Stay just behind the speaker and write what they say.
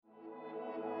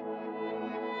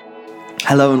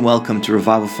Hello and welcome to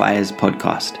Revival Fire's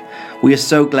podcast. We are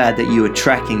so glad that you are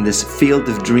tracking this Field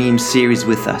of Dreams series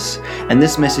with us, and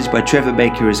this message by Trevor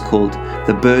Baker is called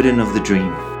The Burden of the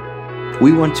Dream.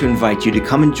 We want to invite you to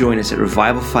come and join us at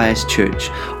Revival Fire's church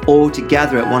or to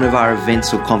gather at one of our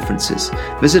events or conferences.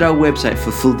 Visit our website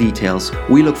for full details.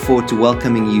 We look forward to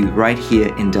welcoming you right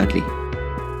here in Dudley.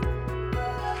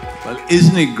 Well,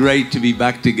 isn't it great to be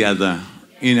back together?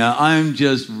 You know, I'm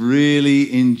just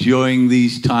really enjoying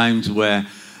these times where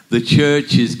the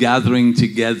church is gathering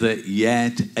together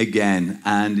yet again.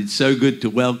 And it's so good to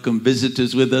welcome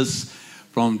visitors with us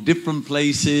from different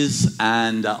places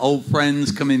and old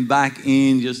friends coming back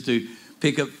in just to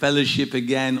pick up fellowship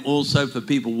again. Also for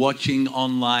people watching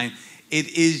online, it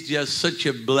is just such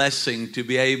a blessing to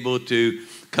be able to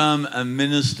come and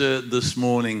minister this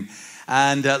morning.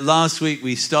 And last week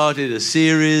we started a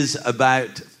series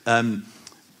about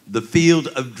The Field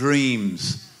of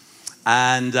Dreams.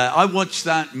 And I watched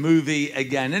that movie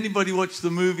again. Anybody watch the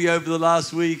movie over the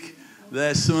last week?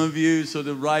 There's some of you sort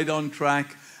of right on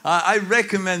track. I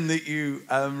recommend that you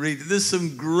read it. There's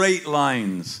some great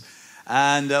lines.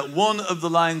 And one of the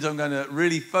lines I'm going to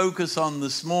really focus on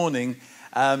this morning,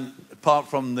 apart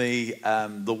from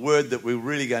the word that we're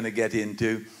really going to get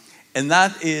into, and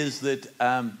that is that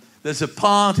there's a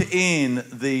part in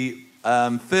the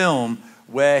film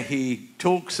where he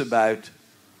talks about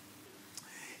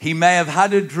he may have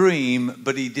had a dream,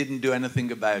 but he didn't do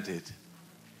anything about it.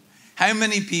 How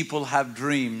many people have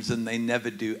dreams and they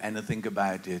never do anything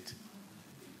about it?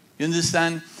 You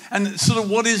understand? And sort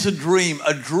of what is a dream?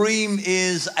 A dream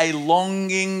is a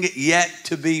longing yet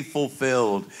to be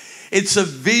fulfilled. It's a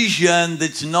vision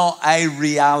that's not a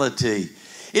reality.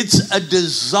 It's a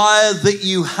desire that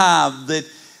you have that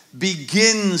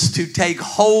begins to take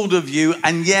hold of you,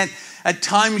 and yet at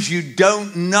times you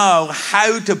don't know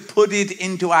how to put it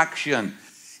into action.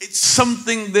 It's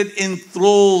something that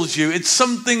enthralls you. It's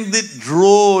something that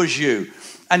draws you.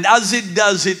 And as it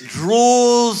does, it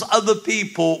draws other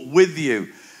people with you.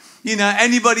 You know,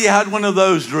 anybody had one of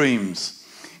those dreams?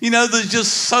 You know, there's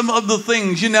just some of the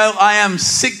things. You know, I am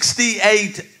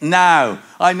 68 now.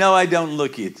 I know I don't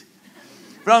look it.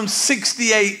 But I'm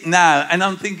 68 now, and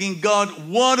I'm thinking, God,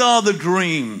 what are the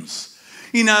dreams?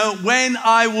 You know, when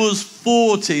I was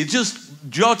 40, just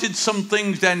jotted some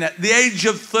things down. At the age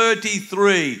of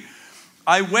 33,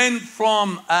 I went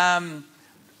from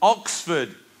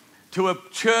Oxford to a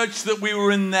church that we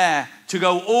were in there to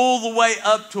go all the way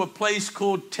up to a place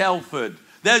called Telford.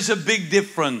 There's a big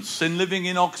difference in living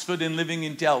in Oxford and living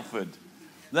in Telford,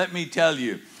 let me tell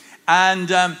you.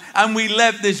 And we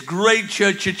left this great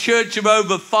church, a church of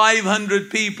over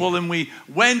 500 people, and we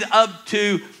went up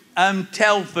to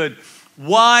Telford.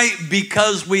 Why?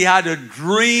 Because we had a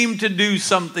dream to do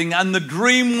something, and the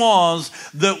dream was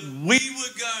that we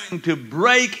were going to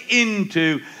break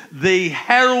into the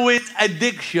heroin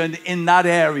addiction in that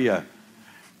area.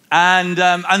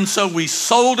 And so we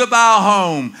sold up our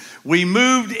home. We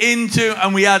moved into,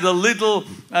 and we had a little,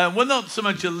 well, not so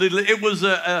much a little, it was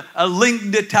a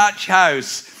linked detached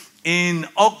house in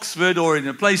Oxford, or in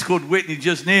a place called Whitney,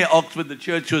 just near Oxford. The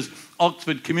church was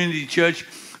Oxford Community Church.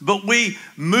 But we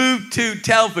moved to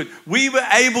Telford. We were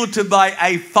able to buy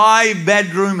a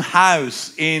 5-bedroom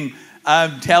house in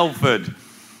Telford,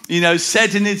 you know,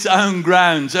 set in its own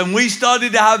grounds. And we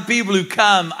started to have people who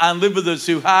come and live with us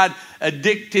who had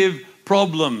addictive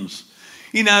problems.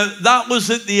 You know, that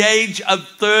was at the age of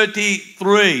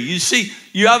 33. You see,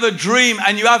 you have a dream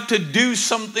and you have to do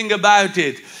something about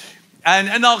it.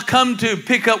 And I'll come to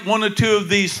pick up one or two of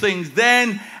these things.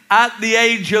 Then at the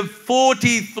age of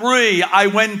 43, I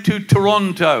went to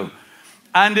Toronto.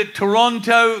 And at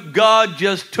Toronto, God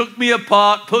just took me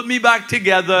apart, put me back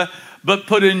together, but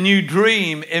put a new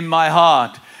dream in my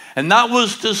heart. And that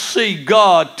was to see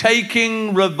God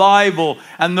taking revival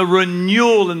and the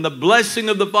renewal and the blessing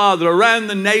of the Father around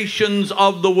the nations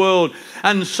of the world.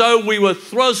 And so we were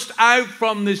thrust out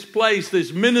from this place,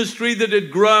 this ministry that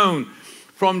had grown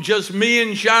from just me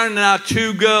and Sharon and our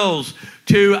 2 girls,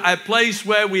 to a place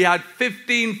where we had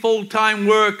 15 full-time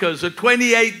workers, a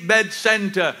 28-bed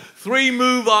center, 3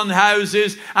 move-on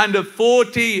houses, and a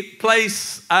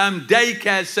 40-place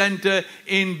daycare center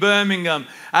in Birmingham.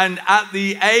 And at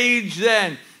the age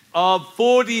then of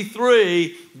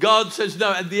 43, God says,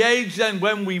 no, at the age then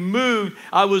when we moved,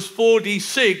 I was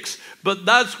 46, but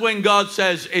that's when God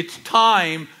says, it's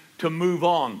time to move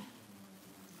on.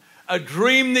 A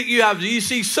dream that you have. You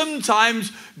see,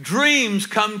 sometimes dreams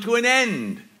come to an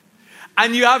end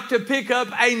and you have to pick up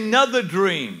another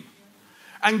dream.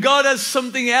 And God has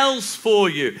something else for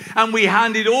you. And we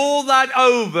handed all that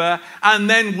over, and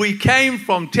then we came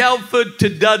from Telford to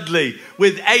Dudley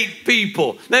with 8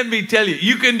 people. Let me tell you,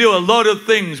 you can do a lot of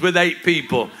things with 8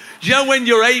 people. Do you know when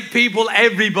you're 8 people,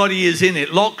 everybody is in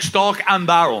it, lock, stock, and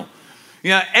barrel. You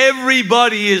know,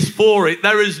 everybody is for it.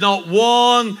 There is not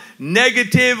one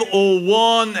negative or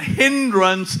one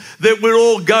hindrance that we're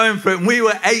all going for it. And we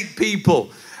were 8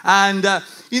 people. And,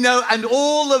 and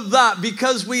all of that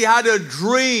because we had a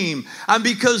dream and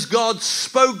because God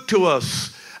spoke to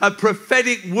us a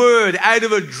prophetic word out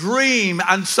of a dream.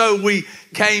 And so we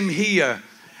came here.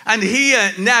 And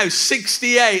here now,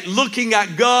 68, looking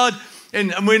at God.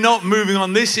 And we're not moving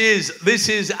on. This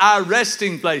is our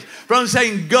resting place. But I'm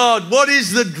saying, God, what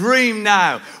is the dream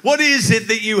now? What is it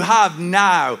that you have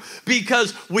now?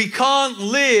 Because we can't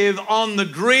live on the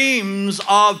dreams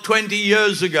of 20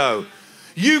 years ago.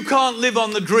 You can't live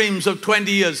on the dreams of 20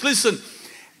 years. Listen,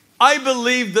 I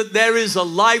believe that there is a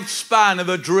lifespan of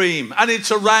a dream, and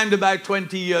it's around about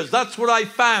 20 years. That's what I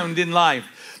found in life.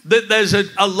 That there's a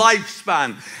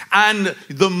lifespan. And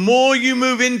the more you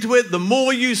move into it, the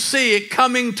more you see it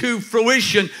coming to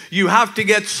fruition, you have to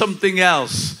get something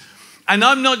else. And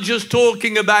I'm not just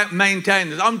talking about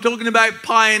maintainers. I'm talking about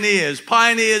pioneers.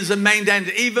 Pioneers and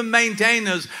maintainers. Even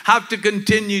maintainers have to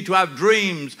continue to have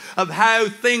dreams of how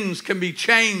things can be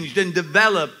changed and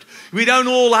developed. We don't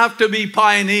all have to be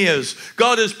pioneers.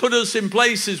 God has put us in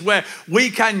places where we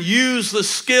can use the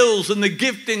skills and the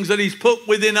giftings that He's put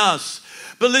within us.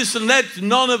 But listen, let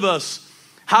none of us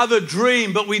have a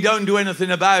dream, but we don't do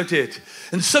anything about it.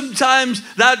 And sometimes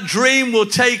that dream will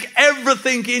take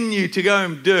everything in you to go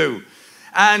and do.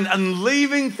 And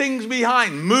leaving things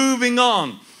behind, moving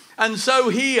on. And so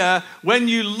here, when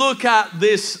you look at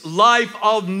this life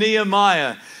of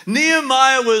Nehemiah,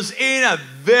 Nehemiah was in a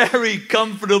very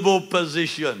comfortable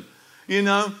position. You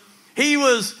know, he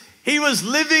was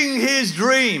living his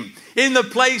dream in the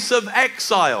place of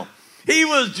exile. He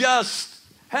was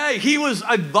he was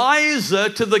advisor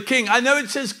to the king. I know it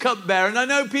says cupbearer, and I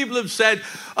know people have said,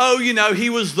 he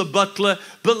was the butler.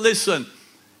 But listen,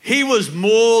 he was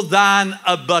more than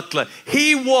a butler.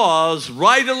 He was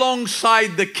right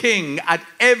alongside the king at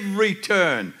every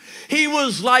turn. He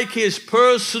was like his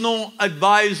personal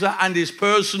advisor and his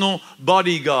personal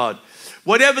bodyguard.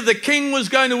 Whatever the king was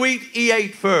going to eat, he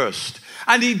ate first.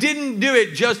 And he didn't do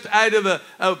it just out of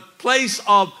a place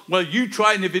of, well, you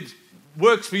try, and if it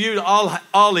works for you,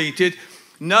 I'll eat it.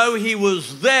 No, he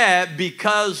was there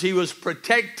because he was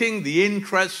protecting the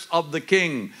interests of the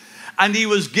king. And he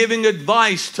was giving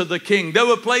advice to the king. There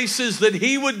were places that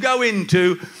he would go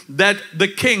into that the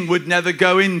king would never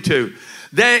go into.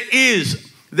 There is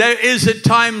at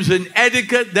times an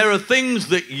etiquette. There are things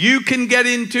that you can get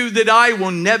into that I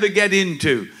will never get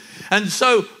into. And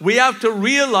so we have to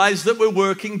realize that we're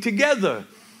working together.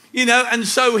 You know, and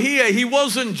so here, he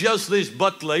wasn't just this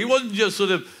butler. He wasn't just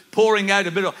sort of pouring out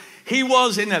a bit of... He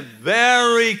was in a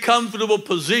very comfortable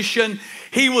position.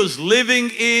 He was living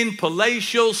in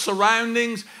palatial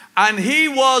surroundings. And he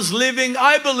was living,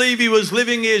 I believe he was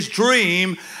living his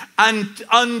dream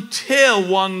until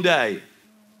one day.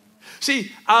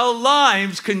 See, our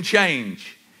lives can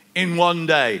change in one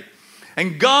day.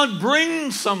 And God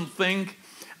brings something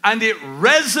and it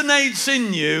resonates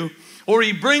in you. Or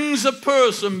He brings a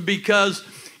person because,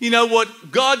 you know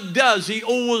what God does, He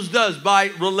always does by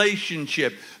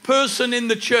relationship. Person in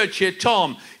the church here,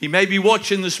 Tom, he may be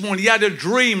watching this morning. He had a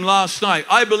dream last night.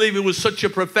 I believe it was such a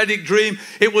prophetic dream.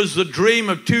 It was the dream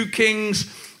of 2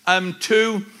 Kings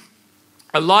 2.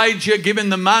 Elijah giving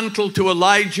the mantle to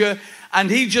Elijah.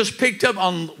 And he just picked up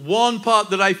on one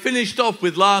part that I finished off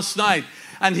with last night.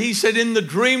 And he said, in the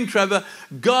dream, Trevor,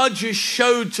 God just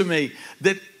showed to me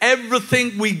that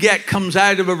everything we get comes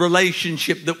out of a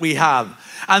relationship that we have.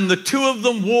 And the 2 of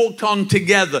them walked on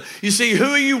together. You see, who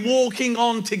are you walking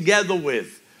on together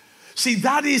with? See,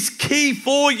 that is key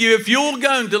for you if you're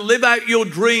going to live out your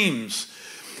dreams.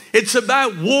 It's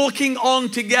about walking on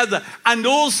together. And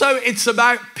also it's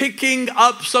about picking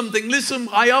up something. Listen,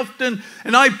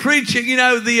 I preach it,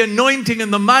 the anointing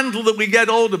and the mantle that we get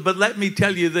older. But let me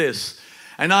tell you this.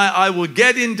 And I will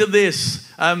get into this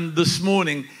this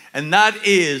morning, and that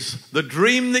is the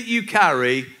dream that you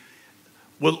carry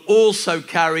will also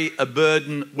carry a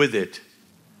burden with it.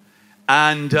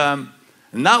 And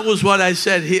that was what I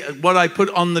said here, what I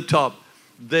put on the top,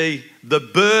 the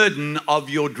burden of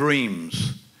your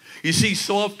dreams. You see,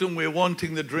 so often we're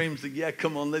wanting the dreams that, yeah,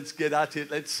 come on, let's get at it,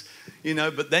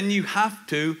 but then you have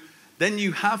to,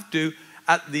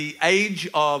 at the age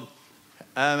of,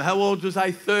 how old was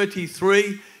I?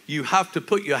 33. You have to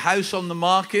put your house on the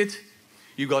market.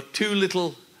 You got 2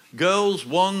 little girls.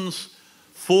 One's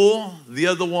 4, the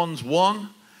other one's 1.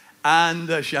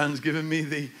 And Sharon's given me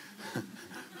the...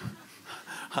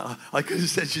 I could have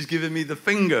said she's giving me the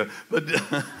finger, but...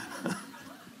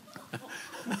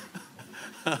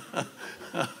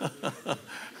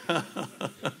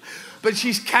 but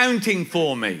she's counting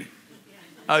for me.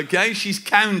 Okay? She's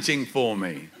counting for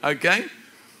me. Okay?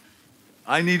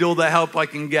 I need all the help I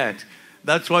can get.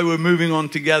 That's why we're moving on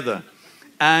together.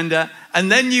 And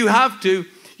then you have to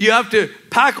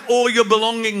pack all your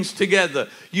belongings together.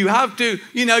 You have to,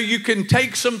 you can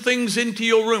take some things into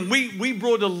your room. We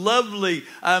brought a lovely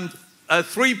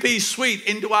 3-piece suite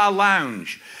into our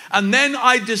lounge. And then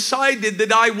I decided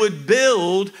that I would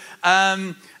build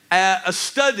a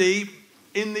study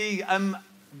in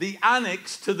the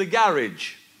annex to the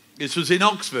garage. This was in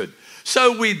Oxford.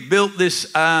 So we built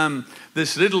this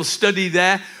little study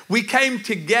there. We came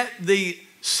to get the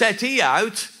settee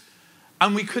out,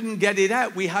 and we couldn't get it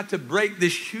out. We had to break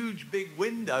this huge big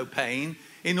window pane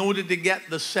in order to get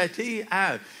the settee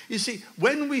out. You see,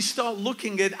 when we start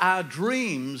looking at our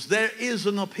dreams, there is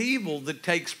an upheaval that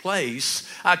takes place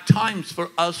at times for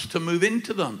us to move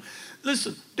into them.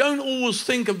 Listen, don't always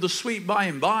think of the sweet by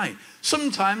and by.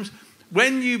 Sometimes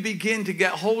when you begin to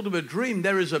get hold of a dream,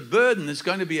 there is a burden that's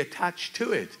going to be attached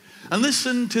to it. And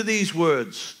listen to these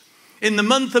words. In the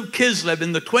month of Kislev,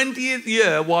 in the 20th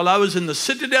year, while I was in the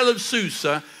citadel of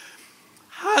Susa,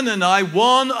 Hanani,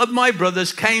 one of my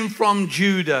brothers, came from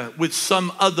Judah with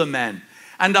some other men.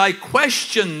 And I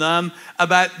questioned them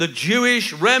about the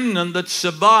Jewish remnant that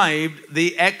survived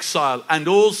the exile and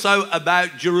also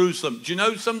about Jerusalem. Do you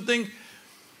know something?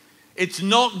 It's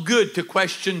not good to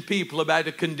question people about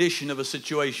a condition of a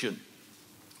situation,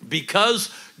 because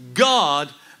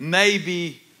God may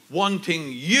be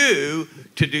wanting you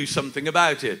to do something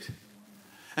about it.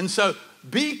 And so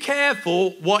be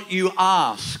careful what you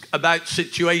ask about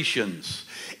situations.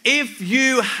 If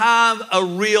you have a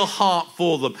real heart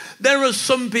for them. There are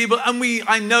some people, and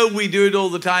I know we do it all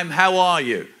the time, how are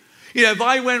you? If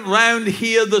I went round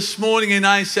here this morning and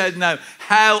I said, no,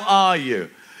 how are you?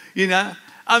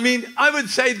 I would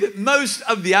say that most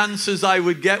of the answers I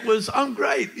would get was, I'm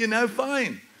great,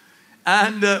 fine.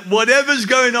 And whatever's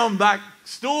going on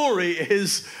backstory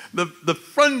is, the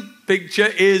front picture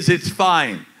is it's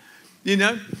fine.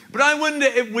 But I wonder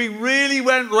if we really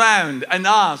went round and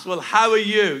asked, well, how are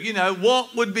you?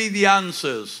 What would be the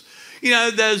answers?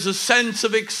 There's a sense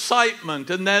of excitement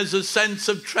and there's a sense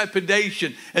of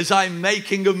trepidation as I'm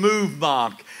making a move,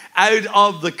 Mark, out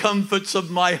of the comforts of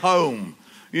my home,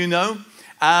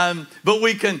 But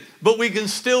we can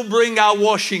still bring our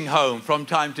washing home from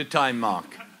time to time, Mark.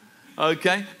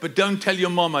 Okay? But don't tell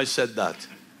your mom I said that.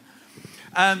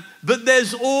 But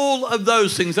there's all of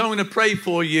those things. I'm going to pray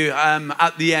for you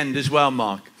at the end as well,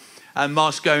 Mark. And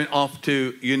Mark's going off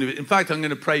to university. In fact, I'm going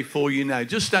to pray for you now.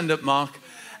 Just stand up, Mark.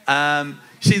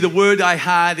 See, the word I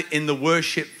had in the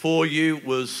worship for you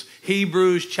was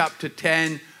Hebrews chapter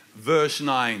 10, verse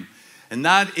 9. And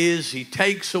that is, he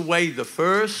takes away the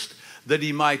first that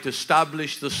he might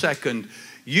establish the second.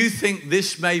 You think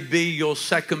this may be your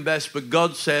second best, but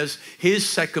God says his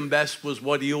second best was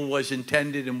what he always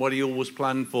intended and what he always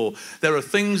planned for. There are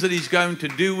things that he's going to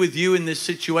do with you in this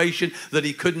situation that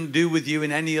he couldn't do with you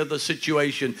in any other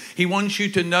situation. He wants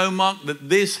you to know, Mark, that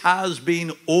this has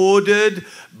been ordered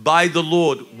by the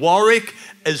Lord. Warwick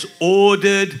is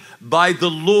ordered by the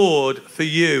Lord for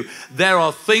you. There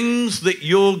are things that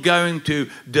you're going to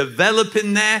develop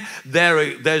in there.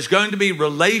 There's going to be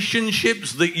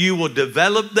relationships that you will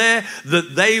develop there,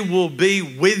 that they will be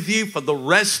with you for the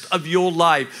rest of your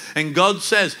life. And God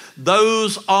says,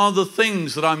 those are the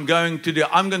things that I'm going to do.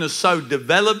 I'm going to so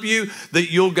develop you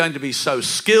that you're going to be so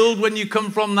skilled when you come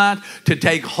from that to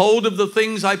take hold of the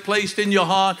things I placed in your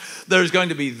heart. There's going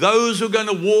to be those who are going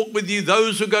to walk with you,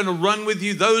 those who are going to run with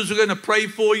you, those who are going to pray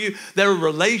for you. There are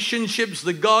relationships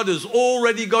that God has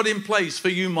already got in place for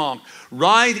you, Mark,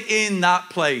 right in that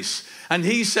place. And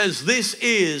he says this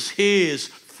is his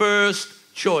first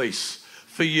choice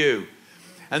for you.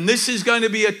 And this is going to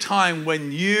be a time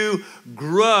when you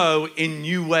grow in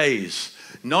new ways.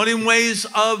 Not in ways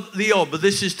of the old, but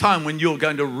this is time when you're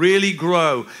going to really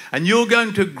grow. And you're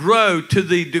going to grow to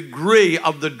the degree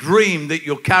of the dream that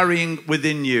you're carrying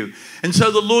within you. And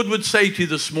so the Lord would say to you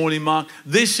this morning, Mark,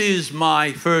 this is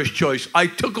my first choice. I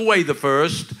took away the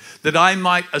first that I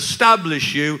might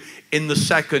establish you in the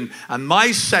second. And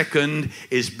my second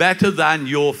is better than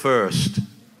your first.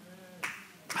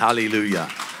 Hallelujah.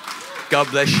 God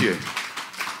bless you.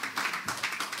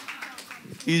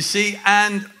 You see,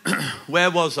 and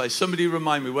where was I? Somebody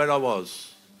remind me where I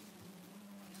was.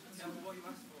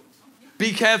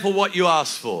 Be careful what you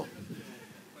ask for.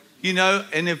 You know,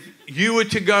 and if you were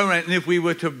to go around, and if we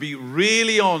were to be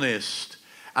really honest,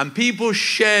 and people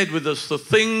shared with us the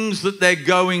things that they're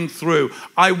going through,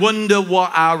 I wonder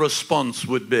what our response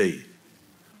would be.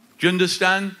 Do you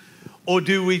understand? Or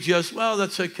do we just, well,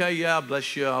 that's okay, yeah,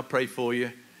 bless you, I'll pray for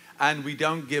you. And we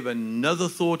don't give another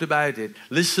thought about it.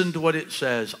 Listen to what it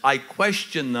says. I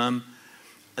questioned them.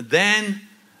 Then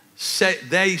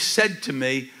they said to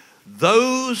me,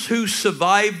 those who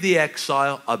survived the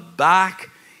exile are back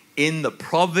in the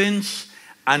province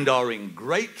and are in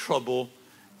great trouble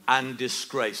and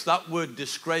disgrace. That word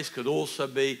disgrace could also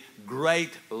be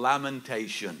great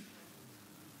lamentation.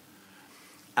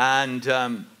 And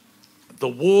the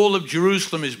wall of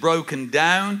Jerusalem is broken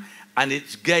down and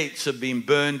its gates have been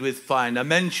burned with fire. And I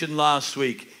mentioned last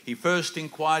week, he first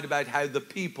inquired about how the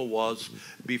people was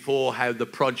before how the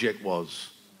project was.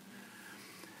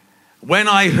 When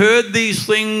I heard these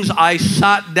things, I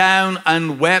sat down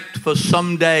and wept for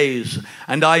some days,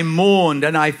 and I mourned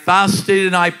and I fasted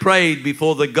and I prayed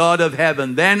before the God of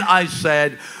heaven. Then I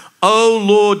said, O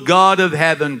Lord God of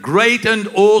heaven, great and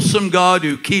awesome God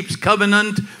who keeps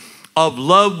covenant of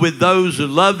love with those who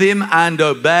love him and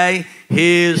obey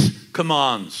his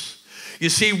commands. You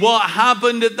see, what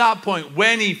happened at that point,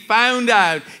 when he found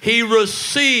out, he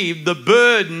received the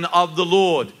burden of the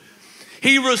Lord.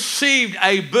 He received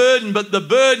a burden, but the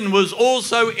burden was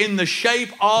also in the shape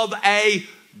of a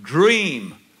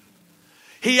dream.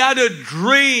 He had a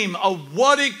dream of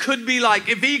what it could be like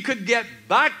if he could get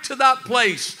back to that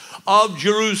place of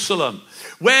Jerusalem,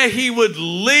 where he would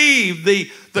leave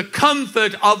the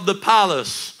comfort of the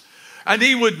palace. And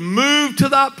he would move to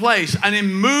that place. And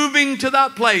in moving to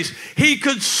that place, he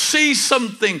could see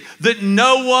something that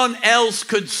no one else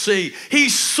could see. He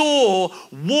saw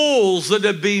walls that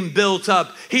had been built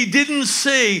up. He didn't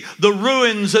see the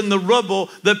ruins and the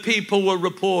rubble that people were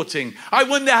reporting. I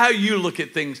wonder how you look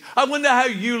at things. I wonder how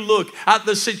you look at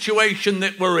the situation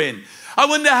that we're in. I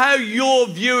wonder how you're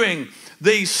viewing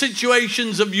the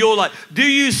situations of your life. Do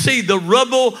you see the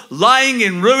rubble lying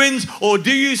in ruins, or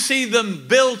do you see them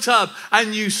built up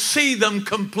and you see them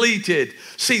completed?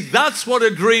 See, that's what a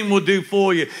dream will do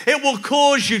for you. It will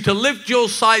cause you to lift your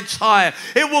sights higher.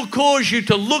 It will cause you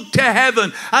to look to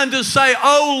heaven and to say,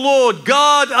 oh Lord,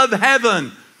 God of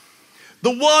heaven,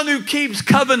 the one who keeps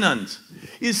covenant.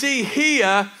 You see,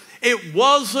 here, it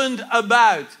wasn't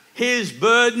about his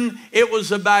burden, it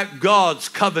was about God's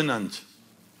covenant.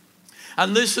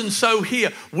 And listen, so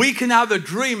here, we can have a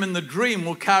dream and the dream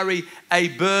will carry a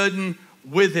burden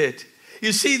with it.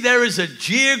 You see, there is a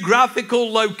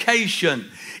geographical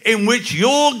location in which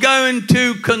you're going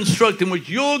to construct, in which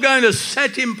you're going to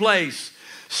set in place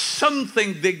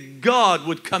something that God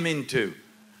would come into.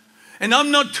 And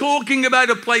I'm not talking about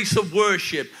a place of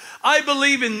worship. I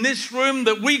believe in this room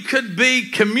that we could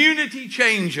be community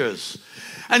changers.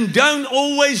 And don't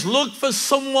always look for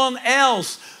someone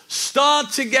else.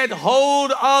 Start to get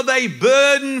hold of a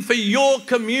burden for your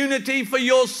community, for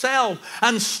yourself,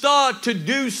 and start to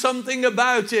do something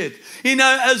about it. You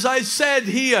know, as I said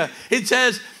here, it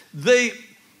says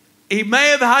he may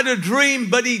have had a dream,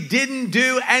 but he didn't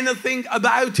do anything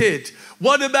about it.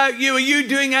 What about you? Are you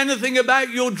doing anything about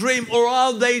your dream, or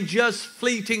are they just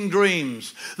fleeting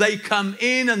dreams? They come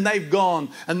in and they've gone,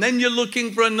 and then you're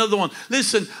looking for another one.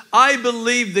 Listen, I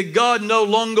believe that God no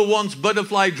longer wants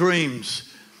butterfly dreams.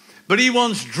 But he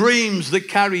wants dreams that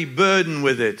carry burden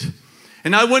with it.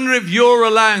 And I wonder if you're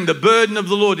allowing the burden of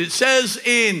the Lord. It says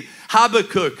in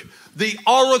Habakkuk, the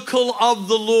oracle of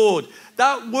the Lord.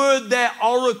 That word there,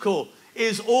 oracle,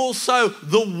 is also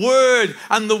the word,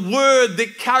 and the word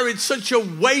that carried such a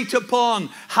weight upon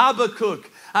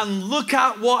Habakkuk. And look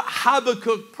at what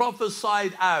Habakkuk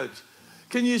prophesied out.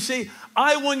 Can you see?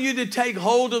 I want you to take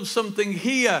hold of something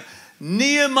here.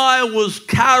 Nehemiah was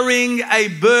carrying a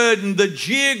burden, the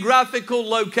geographical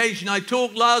location. I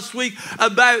talked last week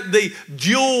about the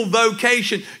dual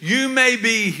vocation. You may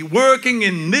be working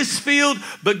in this field,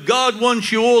 but God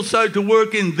wants you also to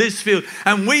work in this field.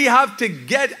 And we have to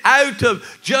get out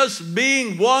of just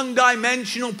being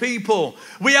one-dimensional people.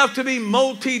 We have to be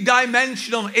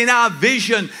multi-dimensional in our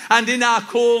vision and in our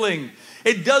calling.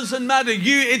 It doesn't matter.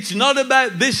 It's not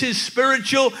about this is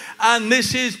spiritual and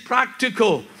this is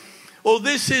practical. Or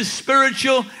this is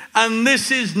spiritual and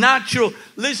this is natural.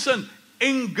 Listen,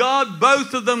 in God,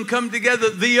 both of them come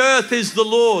together. The earth is the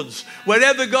Lord's.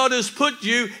 Wherever God has put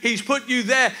you, he's put you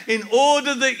there in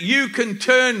order that you can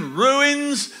turn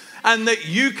ruins and that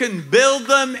you can build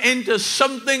them into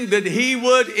something that he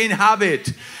would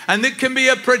inhabit. And it can be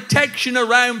a protection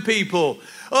around people.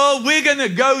 Oh, we're going to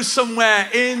go somewhere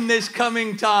in this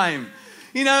coming time.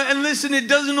 You know, and listen, it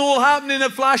doesn't all happen in a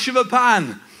flash of a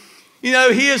pan. You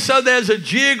know, here, so there's a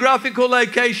geographical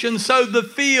location. So the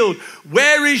field,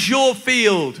 where is your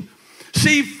field?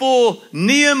 See, for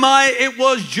Nehemiah, it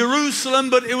was Jerusalem,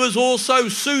 but it was also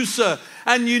Susa.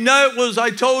 And you know, it was,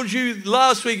 I told you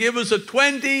last week, it was a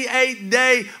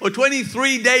 28-day or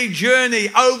 23-day journey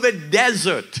over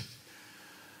desert.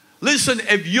 Listen,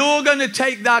 if you're going to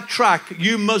take that track,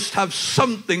 you must have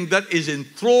something that is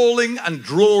enthralling and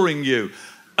drawing you.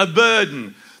 A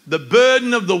burden. The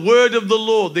burden of the word of the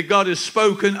Lord that God has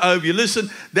spoken over you. Listen,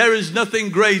 there is nothing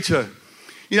greater.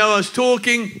 You know, I was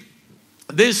talking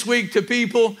this week to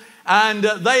people, and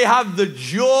they have the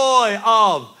joy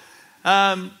of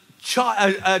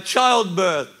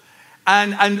childbirth,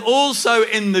 and also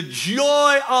in the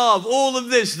joy of all of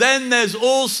this, then there's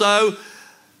also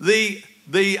the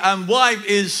wife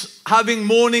is having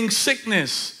morning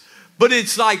sickness, but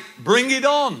it's like, bring it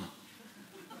on.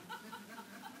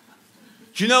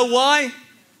 Do you know why?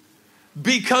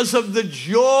 Because of the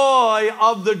joy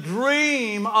of the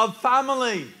dream of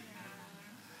family.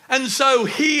 And so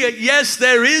here, yes,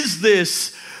 there is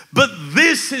this, but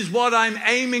this is what I'm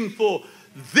aiming for.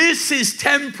 This is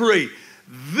temporary.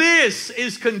 This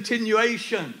is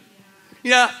continuation.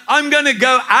 Yeah, I'm going to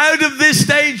go out of this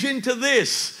stage into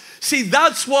this. See,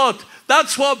 that's what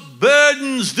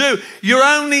burdens do. You're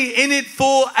only in it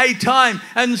for a time.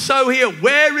 And so here,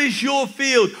 where is your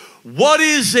field? What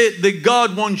is it that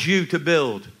God wants you to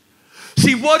build?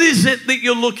 See, what is it that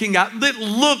you're looking at that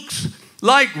looks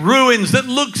like ruins, that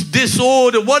looks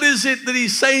disorder? What is it that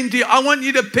he's saying to you? I want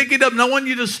you to pick it up, and I want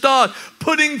you to start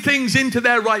putting things into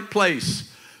their right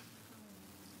place.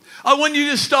 I want you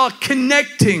to start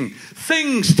connecting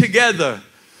things together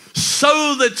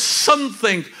so that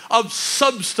something of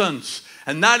substance,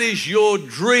 and that is your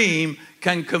dream,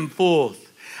 can come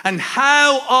forth. And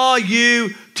how are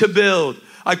you to build?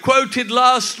 I quoted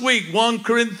last week 1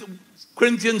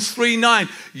 Corinthians 3:9.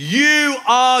 You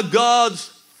are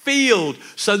God's field.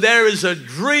 So there is a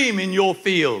dream in your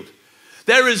field.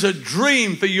 There is a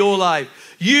dream for your life.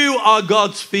 You are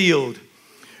God's field.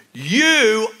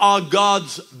 You are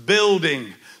God's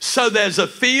building. So there's a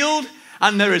field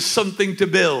and there is something to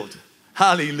build.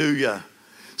 Hallelujah.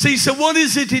 See, so what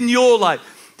is it in your life?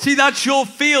 See, that's your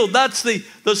field. That's the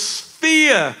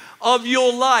sphere of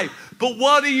your life. But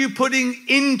what are you putting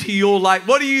into your life?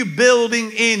 What are you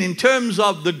building in terms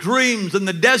of the dreams and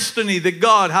the destiny that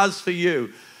God has for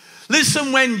you?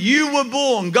 Listen, when you were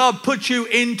born, God put you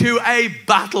into a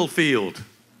battlefield.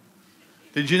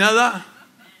 Did you know that?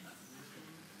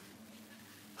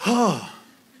 Oh,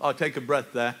 I'll take a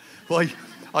breath there. Well,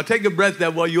 I'll take a breath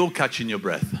there while you're catching your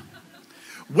breath.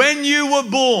 When you were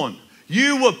born,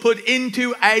 you were put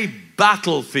into a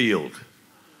battlefield.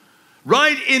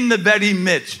 Right in the very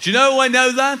midst. Do you know why I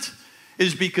know that?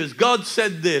 Is because God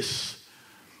said this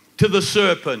to the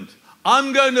serpent.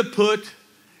 I'm going to put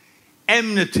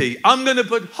enmity. I'm going to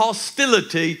put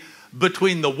hostility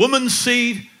between the woman's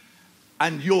seed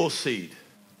and your seed.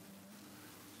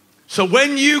 So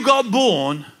when you got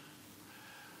born,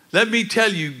 let me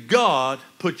tell you, God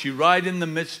put you right in the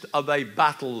midst of a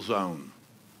battle zone.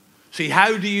 See,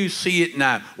 how do you see it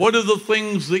now? What are the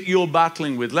things that you're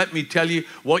battling with? Let me tell you,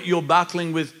 what you're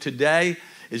battling with today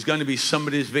is going to be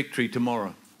somebody's victory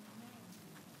tomorrow.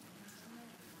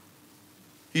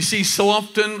 You see, so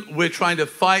often we're trying to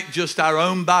fight just our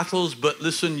own battles, but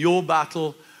listen, your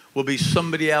battle will be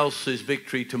somebody else's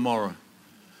victory tomorrow.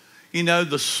 You know,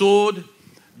 the sword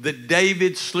that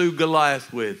David slew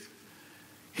Goliath with,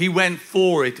 he went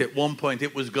for it at one point.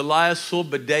 It was Goliath's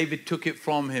sword, but David took it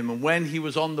from him. And when he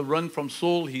was on the run from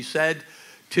Saul, he said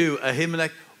to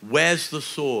Ahimelech, where's the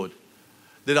sword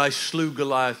that I slew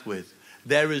Goliath with?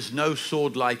 There is no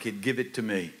sword like it. Give it to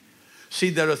me. See,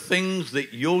 there are things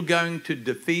that you're going to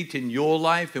defeat in your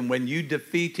life. And when you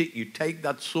defeat it, you take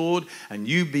that sword and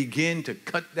you begin to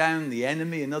cut down the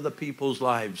enemy in other people's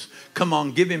lives. Come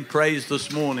on, give him praise this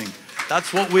morning.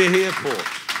 That's what we're here for.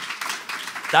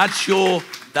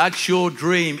 That's your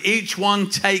dream. Each one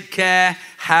take care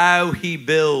how he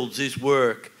builds his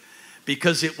work,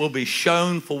 because it will be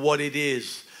shown for what it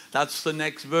is. That's the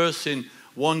next verse in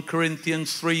 1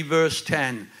 Corinthians 3 verse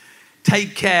 10.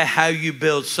 Take care how you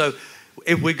build. So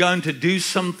if we're going to do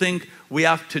something, we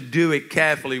have to do it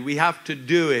carefully. We have to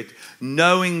do it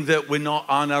knowing that we're not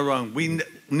on our own. We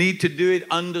need to do it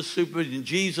under supervision.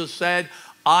 Jesus said,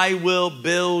 I will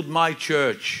build my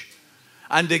church.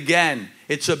 And again,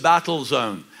 it's a battle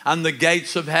zone, and the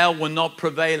gates of hell will not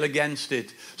prevail against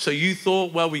it. So you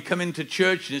thought, well, we come into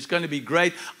church and it's going to be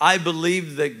great. I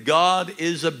believe that God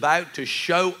is about to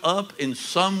show up in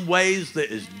some ways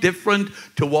that is different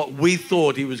to what we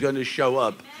thought he was going to show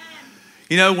up.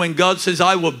 You know, when God says,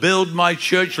 I will build my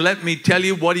church, let me tell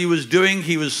you what he was doing.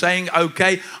 He was saying,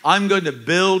 okay, I'm going to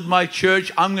build my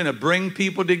church. I'm going to bring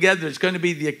people together. It's going to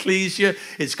be the ecclesia.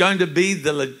 It's going to be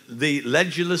the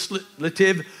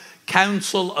legislative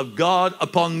council of God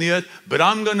upon the earth. But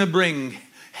I'm going to bring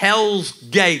hell's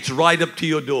gates right up to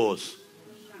your doors.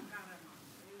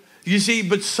 You see,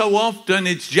 but so often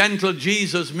it's gentle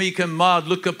Jesus, meek and mild,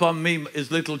 look upon me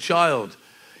as little child.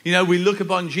 You know, we look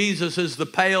upon Jesus as the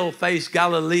pale-faced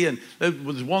Galilean.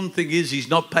 One thing is, he's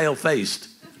not pale-faced.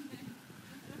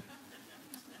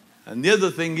 And the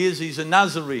other thing is, he's a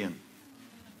Nazarene.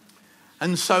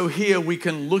 And so here we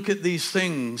can look at these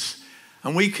things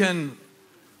and we can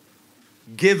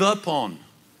give up on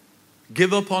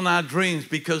our dreams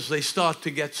because they start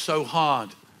to get so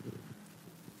hard.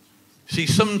 See,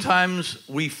 sometimes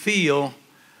we feel,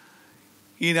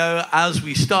 you know, as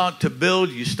we start to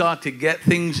build, you start to get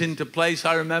things into place.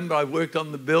 I remember I worked on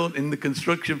in the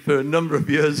construction for a number of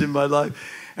years in my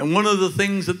life. And one of the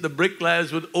things that the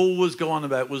bricklayers would always go on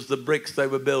about was the bricks they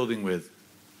were building with.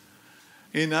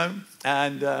 You know,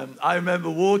 and I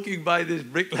remember walking by this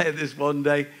bricklayer this one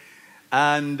day,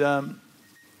 and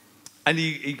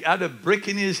he had a brick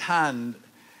in his hand,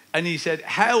 and he said,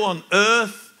 how on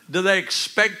earth do they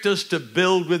expect us to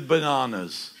build with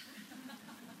bananas?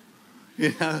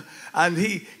 You know, and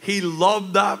he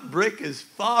lobbed that brick as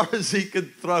far as he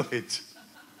could throw it,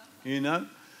 you know.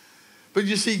 But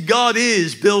you see, God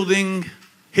is building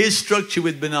his structure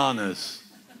with bananas.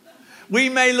 We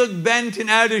may look bent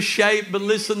and out of shape, but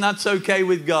listen, that's okay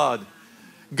with God.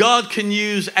 God can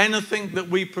use anything that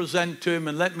we present to him,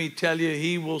 and let me tell you,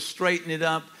 he will straighten it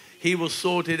up. He will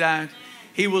sort it out.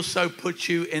 He will so put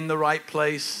you in the right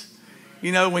place.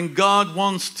 You know, when God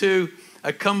wants to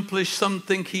accomplish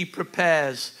something, he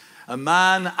prepares a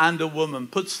man and a woman,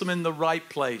 puts them in the right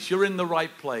place. You're in the right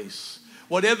place.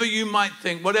 Whatever you might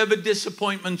think, whatever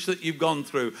disappointments that you've gone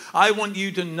through, I want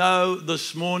you to know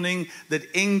this morning that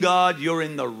in God, you're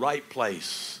in the right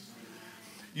place.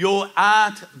 You're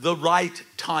at the right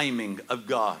timing of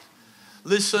God.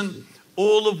 Listen,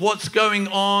 all of what's going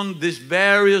on, these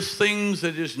various things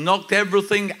that has knocked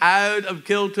everything out of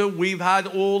kilter. We've had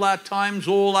all our times,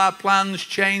 all our plans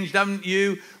changed, haven't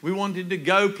you? We wanted to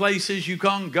go places. You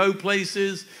can't go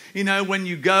places. You know, when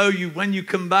you go, when you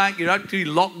come back, you're actually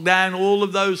locked down, all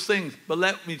of those things. But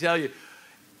let me tell you,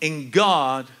 in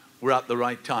God, we're at the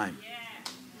right time.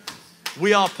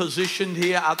 We are positioned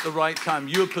here at the right time.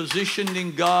 You're positioned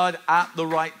in God at the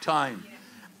right time.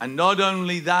 And not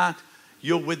only that,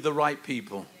 you're with the right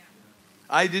people.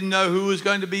 I didn't know who was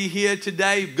going to be here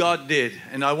today. God did.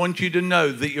 And I want you to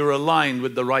know that you're aligned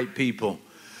with the right people.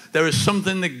 There is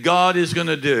something that God is going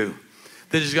to do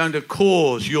that is going to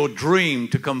cause your dream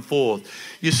to come forth.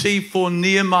 You see, for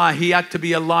Nehemiah, he had to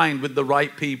be aligned with the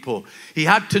right people. He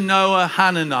had to know a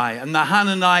Hanani, and the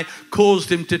Hanani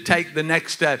caused him to take the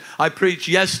next step. I preached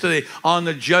yesterday on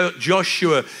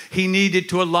Joshua. He needed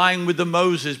to align with the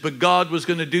Moses, but God was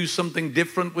going to do something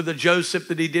different with the Joseph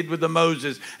that he did with the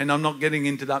Moses. And I'm not getting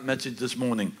into that message this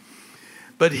morning.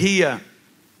 But here,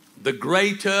 the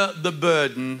greater the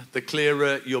burden, the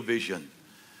clearer your vision.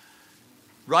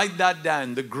 Write that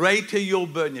down. The greater your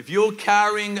burden. If you're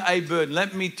carrying a burden,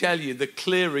 let me tell you, the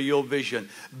clearer your vision.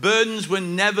 Burdens were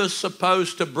never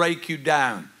supposed to break you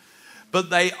down,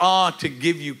 but they are to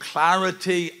give you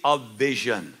clarity of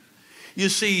vision. You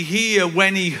see, here,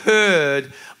 when he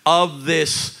heard of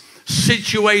this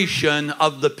situation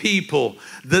of the people,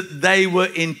 that they were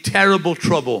in terrible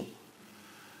trouble.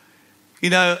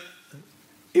 You know,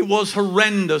 it was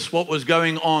horrendous what was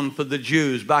going on for the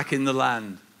Jews back in the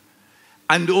land.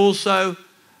 And also,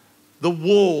 the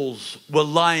walls were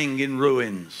lying in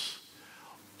ruins.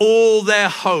 All their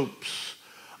hopes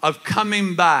of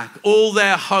coming back, all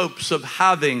their hopes of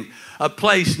having a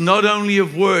place not only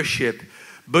of worship,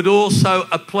 but also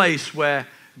a place where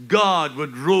God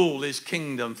would rule his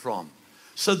kingdom from.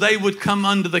 So they would come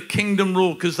under the kingdom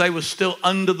rule because they were still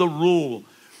under the rule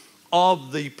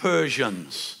of the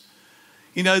Persians.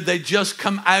 You know, they just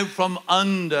come out from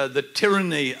under the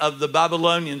tyranny of the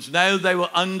Babylonians. Now they were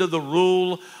under the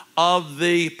rule of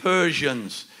the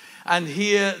Persians. And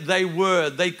here they were.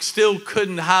 They still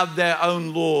couldn't have their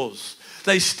own laws.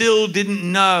 They still didn't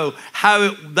know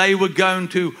how they were going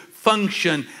to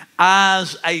function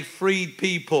as a freed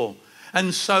people.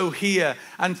 And so here,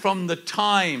 and from the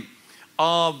time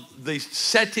of the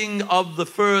setting of the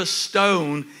first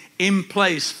stone in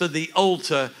place for the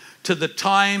altar, to the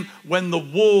time when the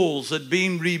walls had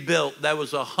been rebuilt, there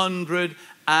was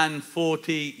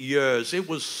 140 years. It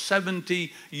was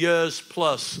 70 years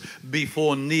plus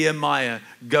before Nehemiah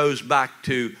goes back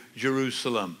to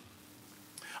Jerusalem.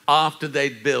 after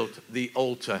they'd built the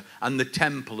altar and the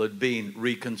temple had been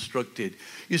reconstructed.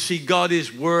 You see, God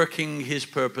is working his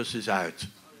purposes out.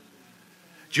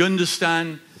 Do you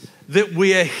understand that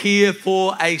we are here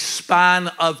for a span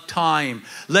of time?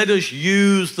 Let us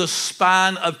use the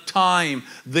span of time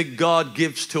that God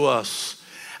gives to us.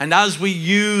 And as we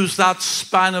use that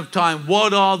span of time,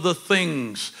 what are the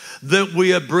things that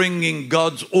we are bringing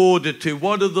God's order to?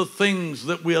 What are the things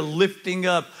that we are lifting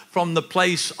up from the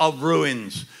place of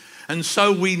ruins? And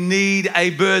so we need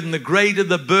a burden. The greater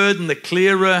the burden, the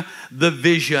clearer the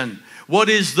vision. What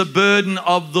is the burden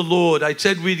of the Lord? I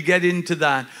said we'd get into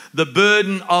that. The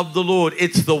burden of the Lord.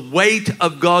 It's the weight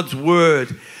of God's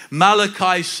word.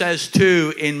 Malachi says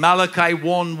too in Malachi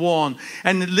 1:1.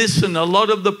 And listen, a lot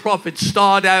of the prophets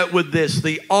start out with this,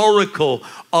 the oracle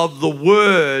of the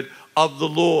word of the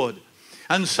Lord.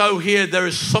 And so here there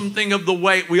is something of the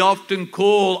weight. We often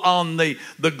call on the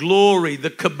glory, the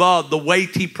kabod, the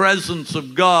weighty presence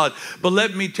of God. But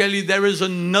let me tell you, there is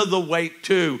another weight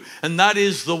too. And that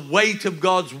is the weight of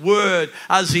God's word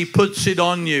as he puts it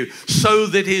on you. So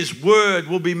that his word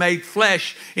will be made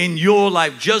flesh in your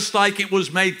life. Just like it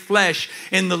was made flesh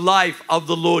in the life of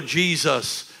the Lord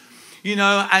Jesus. You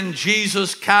know, and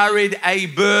Jesus carried a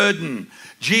burden.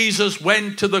 Jesus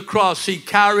went to the cross. He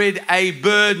carried a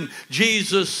burden.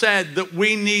 Jesus said that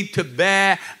we need to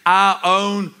bear our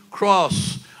own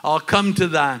cross. I'll come to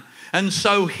that. And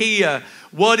so here,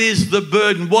 what is the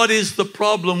burden? What is the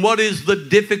problem? What is the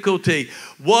difficulty?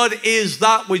 What is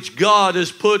that which God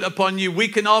has put upon you? We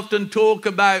can often talk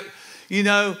about, you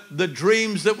know, the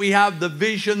dreams that we have, the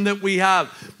vision that we have.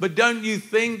 But don't you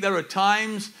think there are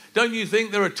times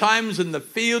in the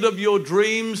field of your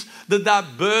dreams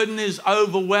that burden is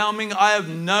overwhelming? I have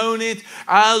known it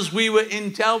as we were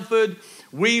in Telford.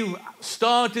 We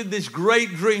started this great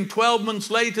dream. 12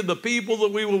 months later, the people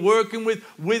that we were working with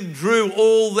withdrew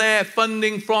all their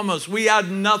funding from us. We had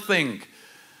nothing.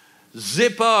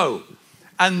 Zippo.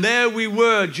 And there we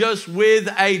were, just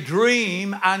with a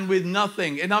dream and with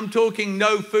nothing. And I'm talking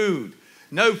no food.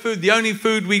 No food. The only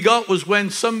food we got was when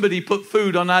somebody put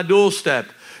food on our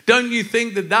doorstep. Don't you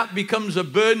think that becomes a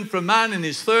burden for a man in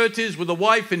his 30s with a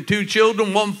wife and 2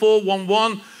 children, 1 4, 1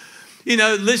 1? You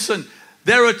know, listen,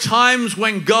 there are times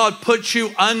when God puts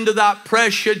you under that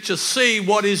pressure to see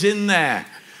what is in there.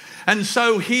 And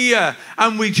so here,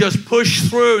 and we just push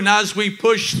through. And as we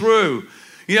push through,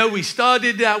 you know, we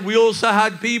started out, we also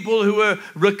had people who were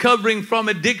recovering from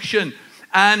addiction.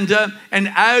 And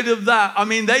out of that, I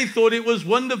mean, they thought it was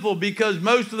wonderful because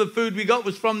most of the food we got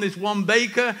was from this one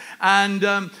baker.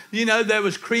 And, you know, there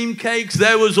was cream cakes.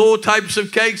 There was all types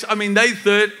of cakes. I mean, they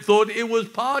thought it was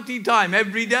party time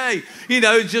every day. You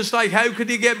know, it's just like, how could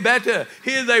it get better?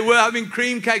 Here they were having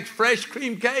cream cakes, fresh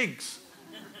cream cakes.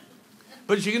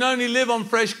 But you can only live on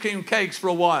fresh cream cakes for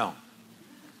a while.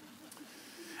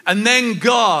 And then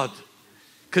God,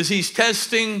 because he's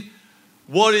testing,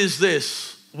 what is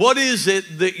this? What is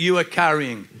it that you are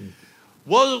carrying?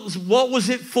 What was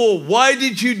it for? Why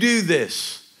did you do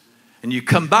this? And you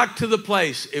come back to the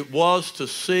place. It was to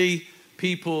see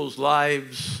people's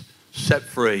lives set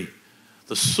free.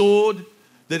 The sword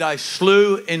that I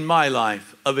slew in my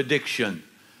life of addiction,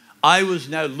 I was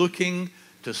now looking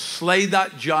to slay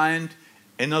that giant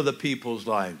in other people's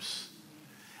lives.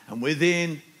 And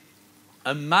within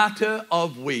a matter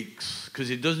of weeks, because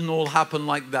it doesn't all happen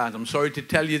like that, I'm sorry to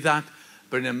tell you that,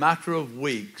 but in a matter of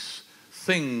weeks,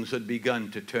 things had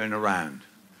begun to turn around.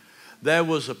 There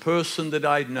was a person that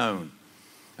I'd known,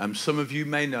 and some of you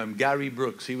may know him, Gary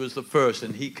Brooks. He was the first,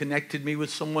 and he connected me with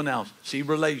someone else. See,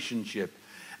 relationship.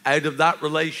 Out of that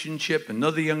relationship,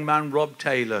 another young man, Rob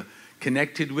Taylor,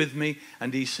 connected with me,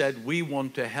 and he said, we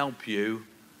want to help you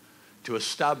to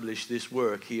establish this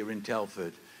work here in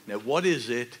Telford. Now, what is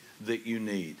it that you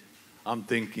need? I'm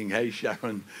thinking, hey,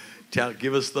 Sharon,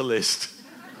 give us the list.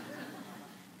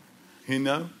 You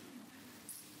know?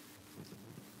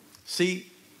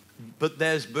 See, but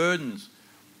there's burdens.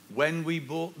 When we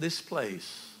bought this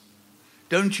place,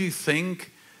 don't you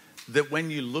think that when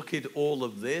you look at all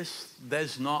of this,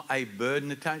 there's not a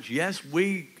burden attached? Yes,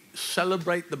 we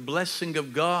celebrate the blessing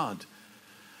of God.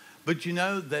 But you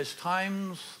know, there's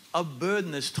times of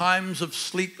burden. There's times of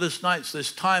sleepless nights.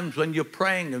 There's times when you're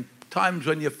praying and times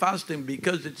when you're fasting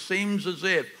because it seems as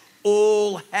if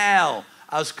all hell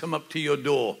has come up to your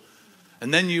door.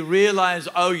 And then you realize,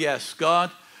 oh yes, God,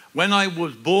 when I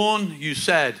was born, you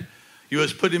said you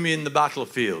was putting me in the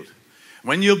battlefield.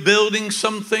 When you're building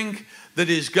something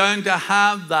that is going to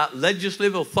have that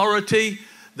legislative authority,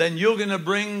 then you're going to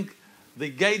bring the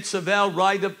gates of hell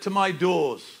right up to my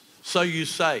doors. So you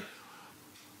say,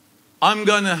 I'm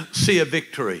going to see a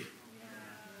victory.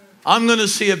 I'm going to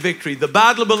see a victory. The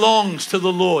battle belongs to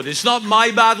the Lord. It's not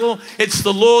my battle. It's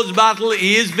the Lord's battle.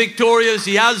 He is victorious.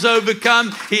 He has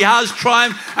overcome. He has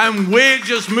triumphed. And we're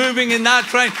just moving in that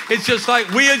train. It's just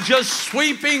like we are just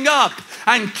sweeping up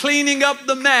and cleaning up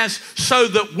the mess so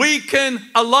that we can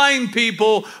align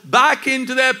people back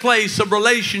into their place of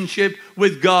relationship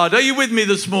with God. Are you with me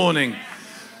this morning?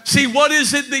 See, what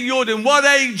is it that you're doing? What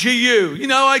age are you? You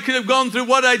know, I could have gone through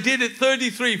what I did at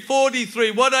 33,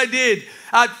 43, what I did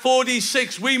at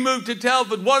 46. We moved to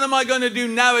Telford. What am I going to do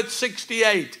now at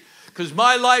 68? Because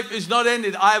my life is not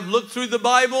ended. I have looked through the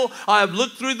Bible. I have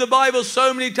looked through the Bible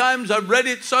so many times. I've read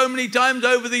it so many times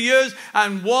over the years.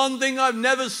 And one thing I've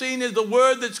never seen is the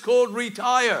word that's called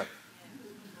retire.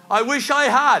 I wish I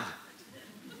had.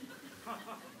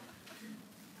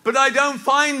 But I don't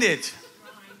find it.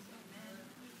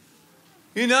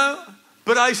 You know?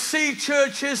 But I see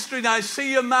church history and I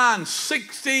see a man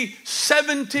 60,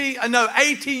 70,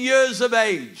 80 years of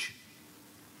age.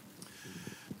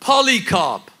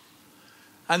 Polycarp.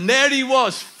 And there he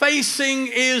was facing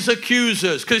his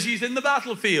accusers because he's in the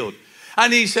battlefield.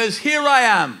 And he says, here I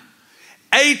am,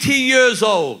 80 years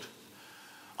old.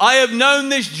 I have known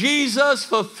this Jesus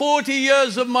for 40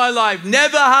 years of my life.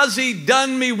 Never has he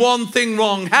done me one thing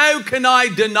wrong. How can I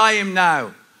deny him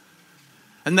now?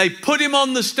 And they put him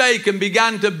on the stake and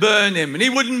began to burn him. And he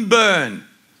wouldn't burn.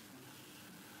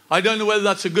 I don't know whether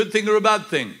that's a good thing or a bad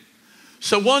thing.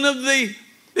 So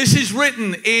this is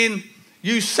written in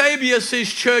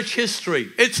Eusebius' church history.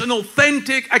 It's an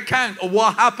authentic account of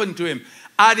what happened to him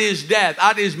at his death,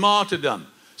 at his martyrdom.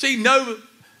 See,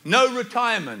 no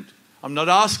retirement. I'm not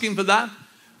asking for that.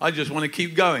 I just want to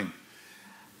keep going.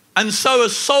 And so a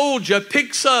soldier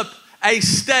picks up a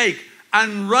stake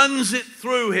and runs it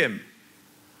through him.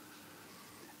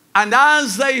 And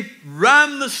as they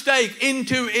ram the stake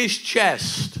into his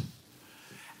chest,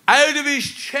 out of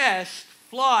his chest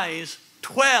flies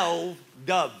 12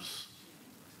 doves.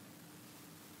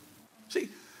 See,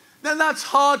 now that's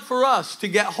hard for us to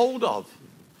get hold of,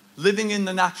 living in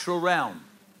the natural realm.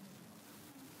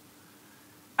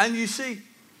 And you see,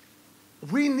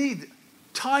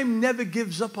 time never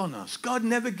gives up on us. God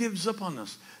never gives up on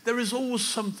us. There is always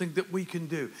something that we can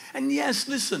do. And yes,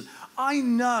 listen, I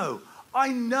know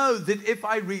that if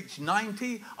I reach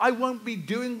 90, I won't be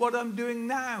doing what I'm doing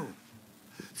now.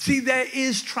 See, there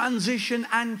is transition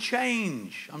and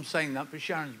change. I'm saying that for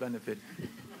Sharon's benefit.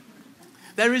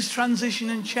 There is transition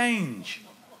and change.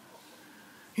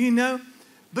 You know?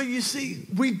 But you see,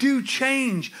 we do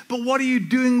change. But what are you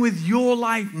doing with your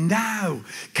life now?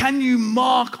 Can you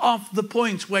mark off the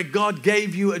points where God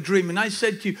gave you a dream? And I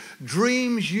said to you,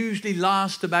 dreams usually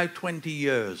last about 20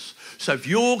 years. So if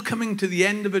you're coming to the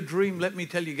end of a dream, let me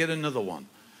tell you, get another one.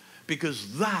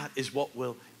 Because that is what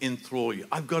will enthrall you.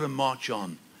 I've got to march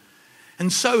on.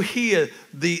 And so here,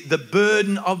 the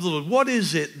burden of the Lord. What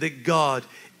is it that God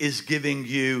is giving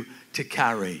you to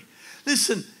carry?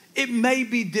 Listen, it may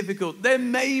be difficult. There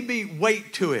may be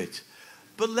weight to it.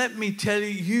 But let me tell you,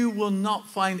 you will not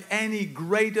find any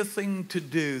greater thing to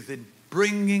do than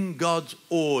bringing God's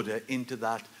order into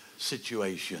that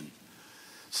situation.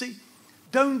 See,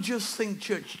 don't just think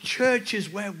church. Church is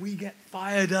where we get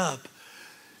fired up.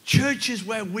 Church is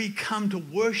where we come to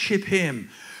worship Him.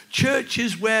 Church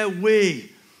is where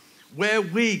we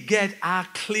get our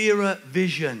clearer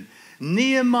vision.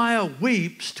 Nehemiah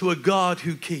weeps to a God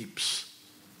who keeps.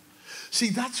 See,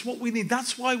 that's what we need.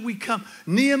 That's why we come.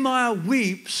 Nehemiah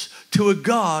weeps to a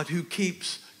God who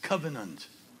keeps covenant.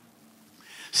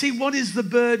 See, what is the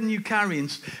burden you carry? In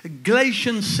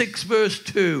Galatians 6 verse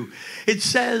 2, it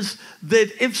says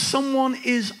that if someone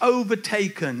is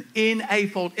overtaken in a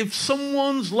fault, if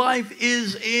someone's life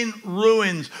is in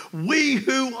ruins, we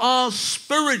who are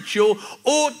spiritual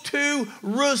ought to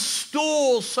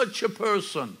restore such a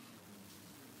person.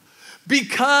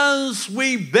 Because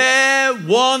we bear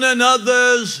one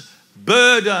another's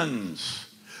burdens.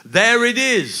 There it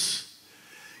is.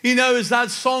 You know, as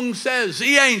that song says,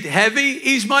 he ain't heavy,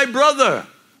 he's my brother.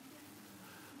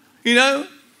 You know,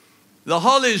 the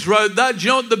Hollies wrote that. Do you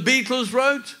know what the Beatles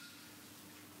wrote?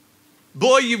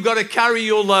 Boy, you've got to carry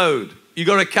your load. You've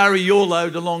got to carry your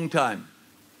load a long time.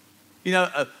 You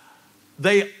know,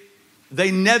 they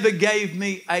never gave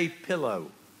me a pillow.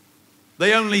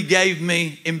 They only gave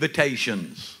me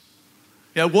invitations.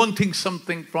 You know, wanting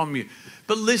something from you.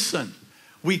 But listen,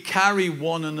 we carry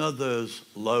one another's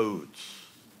loads.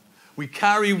 We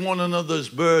carry one another's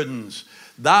burdens.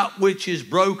 That which is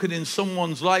broken in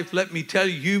someone's life, let me tell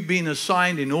you, you've been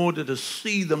assigned in order to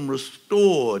see them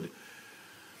restored.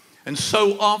 And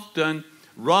so often,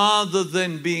 rather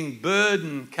than being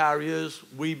burden carriers,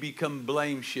 we become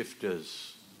blame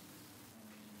shifters.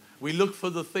 We look for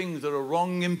the things that are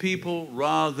wrong in people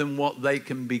rather than what they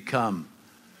can become.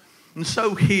 And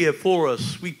so here for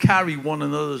us, we carry one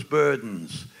another's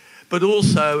burdens. But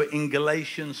also in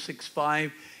Galatians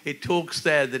 6:5, it talks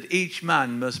there that each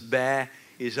man must bear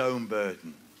his own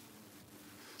burden.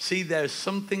 See, there's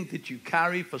something that you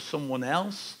carry for someone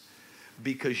else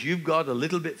because you've got a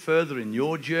little bit further in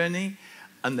your journey,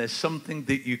 and there's something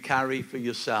that you carry for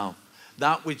yourself.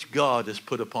 That which God has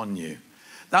put upon you.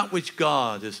 That which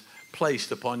God has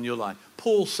placed upon your life.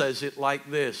 Paul says it like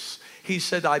this. He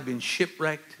said, I've been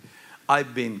shipwrecked.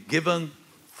 I've been given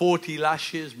 40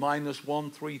 lashes minus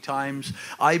 1 3 times.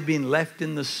 I've been left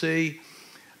in the sea,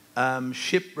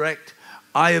 shipwrecked.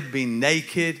 I have been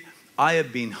naked. I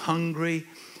have been hungry.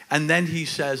 And then he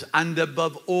says, and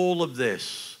above all of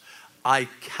this, I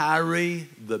carry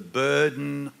the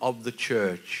burden of the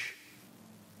church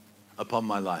upon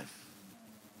my life.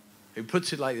 He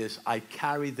puts it like this, I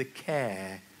carry the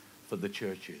care for the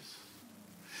churches.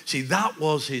 See, that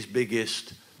was his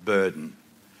biggest burden,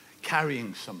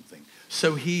 carrying something.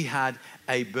 So he had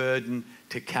a burden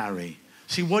to carry.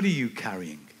 See, what are you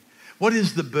carrying? What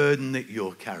is the burden that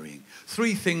you're carrying?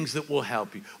 3 things that will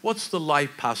help you. What's the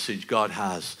life passage God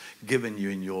has given you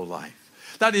in your life?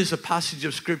 That is a passage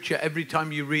of scripture. Every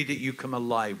time you read it, you come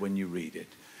alive when you read it.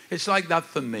 It's like that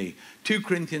for me. 2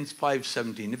 Corinthians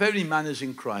 5:17. If any man is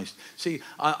in Christ. See,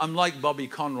 I'm like Bobby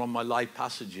Conner on my life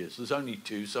passages. There's only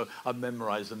 2, so I've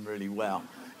memorized them really well.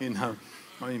 You know,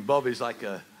 I mean, Bobby's like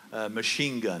a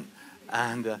machine gun.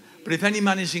 But if any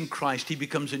man is in Christ, he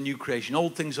becomes a new creation.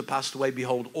 Old things are passed away.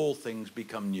 Behold, all things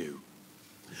become new.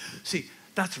 See,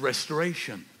 that's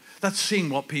restoration. That's seeing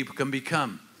what people can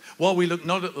become. Well, we look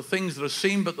not at the things that are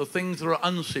seen, but the things that are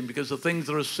unseen, because the things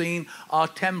that are seen are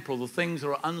temporal. The things that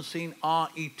are unseen are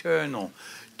eternal.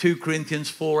 2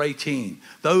 Corinthians 4:18.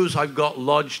 Those I've got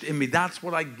lodged in me. That's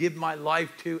what I give my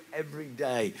life to every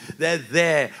day. They're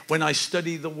there when I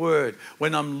study the word,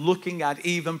 when I'm looking at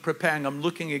even preparing, I'm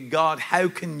looking at God. How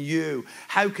can you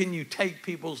take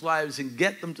people's lives and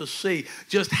get them to see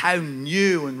just how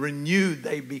new and renewed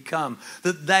they become,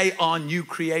 that they are new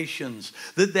creations,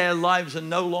 that their lives are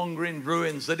no longer in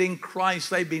ruins, that in Christ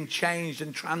they've been changed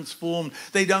and transformed.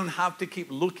 They don't have to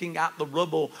keep looking at the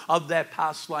rubble of their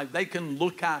past life. They can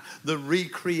look at the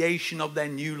recreation of their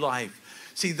new life.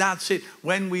 See, that's it.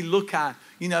 When we look at,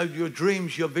 your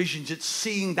dreams, your visions, it's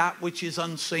seeing that which is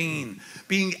unseen.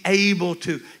 Being able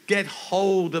to get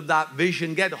hold of that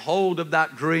vision, get hold of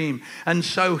that dream. And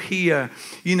so here,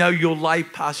 your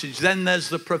life passage. Then there's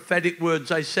the prophetic words.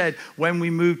 I said, when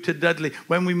we moved to Dudley,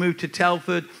 when we moved to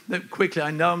Telford, quickly, I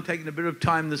know I'm taking a bit of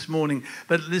time this morning,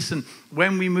 but listen,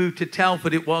 when we moved to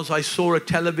Telford, I saw a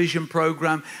television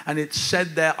program, and it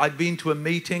said there, I'd been to a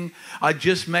meeting. I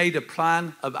just made a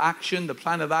plan of action. The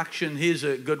plan of action, here's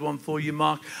a good one for you,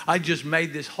 Mark. I just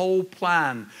made this whole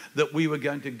plan that we were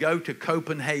going to go to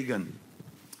Copenhagen.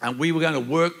 And we were going to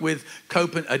work with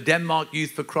Denmark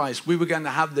Youth for Christ. We were going to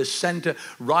have this center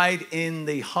right in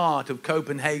the heart of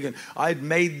Copenhagen. I had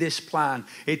made this plan.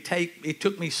 It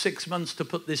took me 6 months to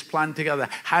put this plan together.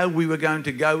 How we were going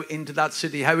to go into that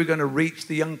city. How we were going to reach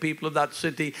the young people of that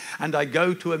city. And I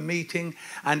go to a meeting.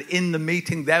 And in the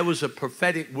meeting, there was a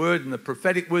prophetic word. And the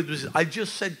prophetic word was, I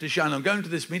just said to Jean, I'm going to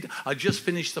this meeting. I just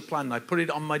finished the plan. I put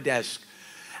it on my desk.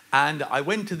 And I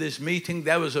went to this meeting.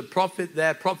 There was a prophet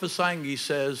there prophesying. He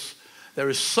says, there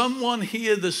is someone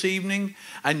here this evening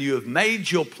and you have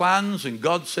made your plans and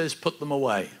God says, put them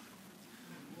away.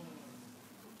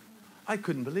 I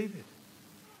couldn't believe it.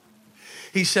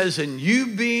 He says, and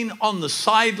you've been on the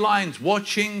sidelines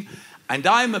watching, and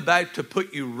I'm about to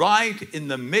put you right in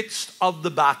the midst of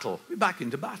the battle. We're back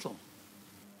into battle.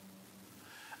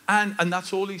 And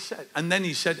that's all he said. And then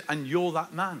he said, and you're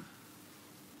that man.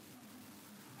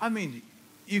 I mean,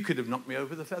 you could have knocked me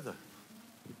over the feather.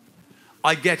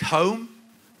 I get home.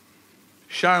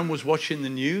 Sharon was watching the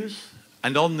news.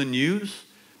 And on the news,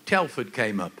 Telford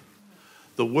came up.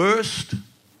 The worst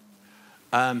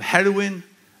heroin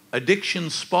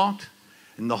addiction spot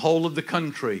in the whole of the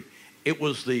country. It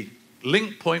was the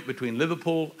link point between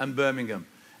Liverpool and Birmingham.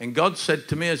 And God said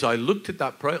to me as I looked at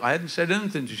that prayer, I hadn't said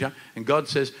anything to Sharon. And God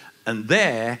says, and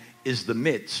there is the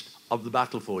midst of the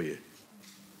battle for you.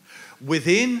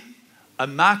 Within a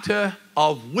matter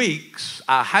of weeks,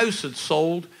 our house had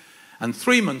sold, and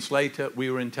 3 months later,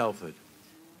 we were in Telford.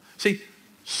 See,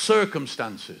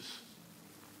 circumstances.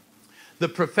 The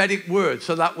prophetic word,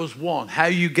 so that was one. How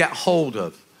you get hold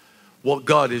of what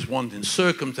God is wanting.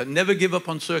 Circumstances. Never give up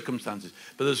on circumstances.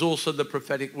 But there's also the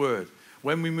prophetic word.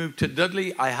 When we moved to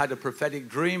Dudley, I had a prophetic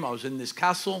dream. I was in this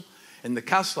castle. In the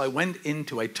castle, I went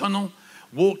into a tunnel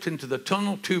walked into the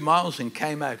tunnel 2 miles and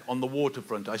came out on the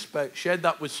waterfront. I shared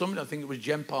that with somebody. I think it was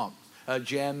Jem Park.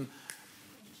 Jane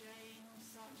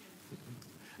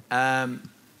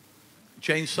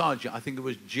Sargent. I think it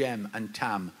was Jem and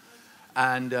Tam.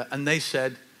 And they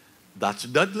said, that's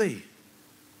Dudley.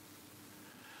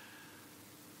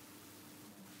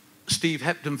 Steve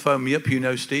Hepton phoned me up. You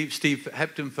know Steve. Steve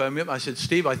Hepton phoned me up. I said,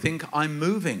 Steve, I think I'm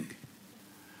moving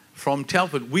from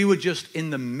Telford. We were just in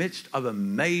the midst of a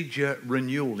major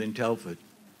renewal in Telford.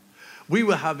 We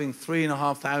were having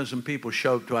 3,500 people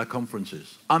show up to our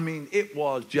conferences. I mean, it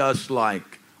was just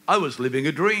like I was living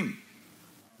a dream.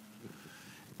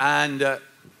 And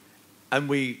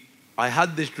I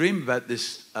had this dream about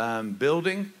this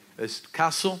building, this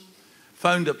castle.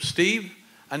 Phoned up Steve,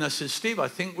 and I said, Steve, I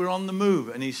think we're on the move.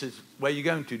 And he says, where are you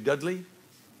going to, Dudley?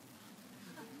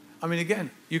 I mean, again,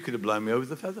 you could have blown me over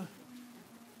the feather.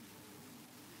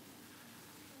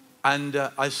 And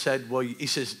I said, well, he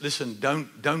says, listen,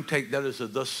 don't take that as a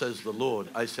thus says the Lord.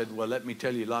 I said, well, let me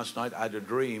tell you, last night I had a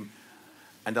dream,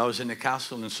 and I was in a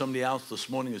castle, and somebody else this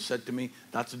morning has said to me,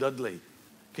 that's Dudley.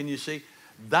 Can you see?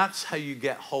 That's how you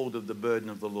get hold of the burden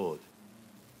of the Lord.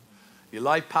 Your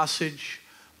life passage,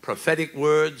 prophetic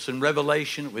words and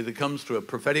revelation, whether it comes through a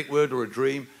prophetic word or a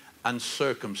dream, and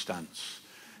circumstance.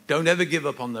 Don't ever give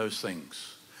up on those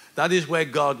things. That is where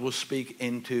God will speak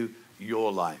into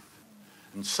your life.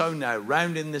 And so now,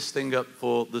 rounding this thing up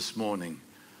for this morning.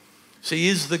 See,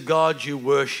 is the God you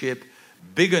worship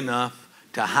big enough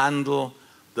to handle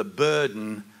the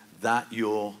burden that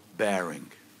you're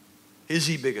bearing? Is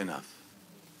he big enough?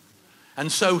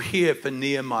 And so here for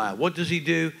Nehemiah, what does he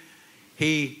do?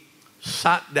 He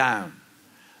sat down.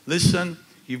 Listen,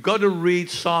 you've got to read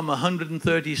Psalm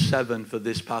 137 for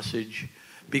this passage,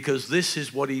 because this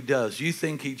is what he does. You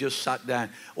think he just sat down.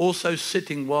 Also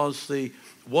sitting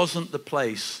wasn't the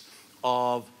place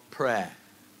of prayer.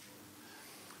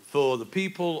 For the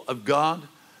people of God,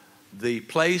 the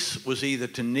place was either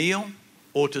to kneel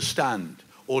or to stand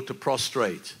or to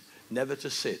prostrate, never to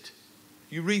sit.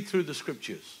 You read through the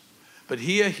scriptures. But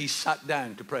here he sat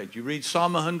down to pray. You read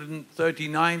Psalm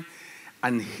 139,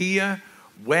 and here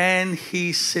when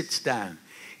he sits down,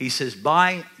 he says,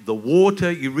 by the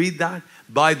water, you read that?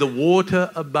 By the water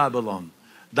of Babylon.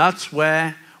 That's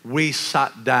where we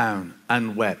sat down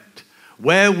and wept,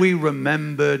 where we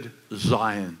remembered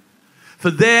Zion. For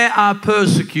there our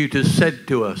persecutors said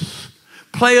to us,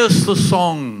 play us the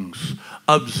songs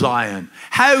of Zion.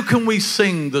 How can we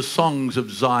sing the songs of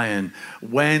Zion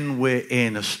when we're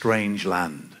in a strange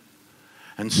land?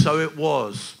 And so it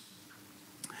was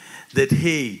that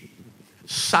he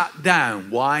sat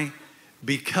down. Why?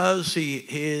 Because he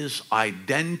is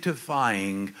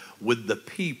identifying with the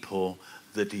people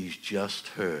that he's just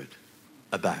heard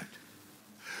about.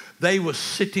 They were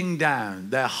sitting down.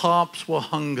 Their harps were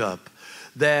hung up.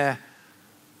 Their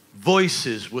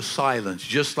voices were silenced,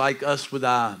 just like us with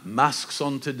our masks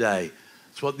on today.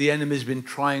 It's what the enemy's been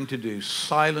trying to do,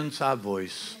 silence our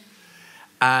voice.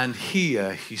 And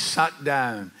here he sat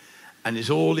down, and is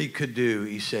all he could do.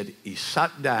 He said he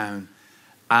sat down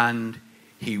and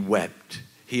he wept.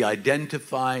 He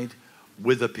identified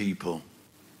with the people.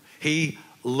 He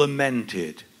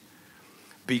lamented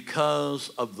because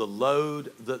of the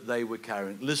load that they were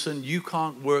carrying. Listen, you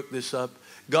can't work this up.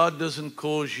 God doesn't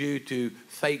cause you to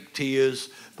fake tears,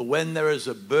 but when there is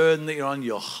a burden that you're on,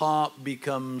 your heart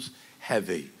becomes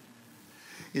heavy.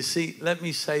 You see, let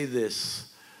me say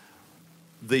this.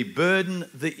 The burden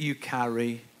that you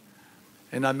carry,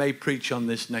 and I may preach on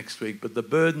this next week, but the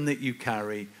burden that you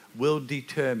carry will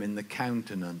determine the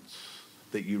countenance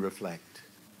that you reflect.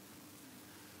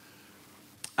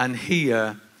 And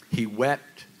here, he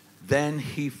wept, then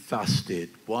he fasted.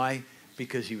 Why?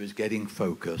 Because he was getting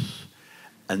focus.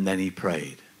 And then he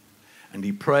prayed. And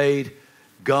he prayed,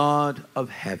 God of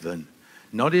heaven.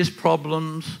 Not his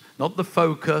problems, not the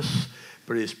focus,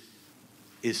 but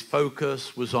his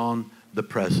focus was on the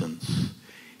presence.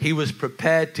 He was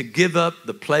prepared to give up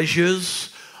the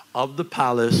pleasures of the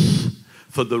palace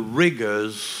for the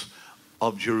rigors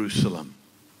of Jerusalem.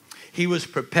 He was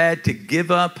prepared to give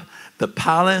up the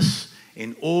palace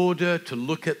in order to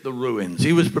look at the ruins.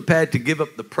 He was prepared to give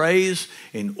up the praise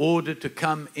in order to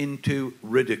come into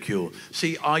ridicule.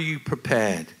 See, are you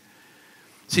prepared?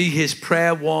 See, his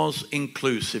prayer was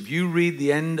inclusive. You read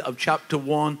the end of chapter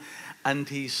 1, and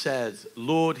he says,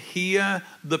 Lord, hear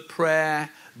the prayer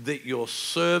that your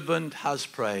servant has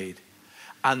prayed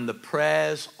and the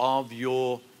prayers of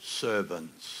your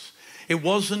servants. It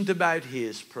wasn't about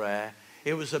his prayer.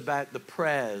 It was about the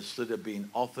prayers that have been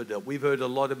offered up. We've heard a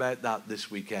lot about that this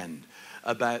weekend,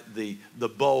 about the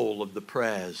bowl of the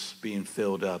prayers being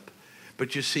filled up.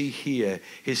 But you see here,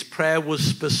 his prayer was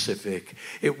specific.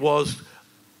 It was,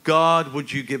 God,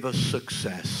 would you give us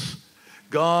success?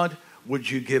 God, would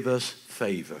you give us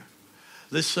favor?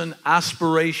 Listen,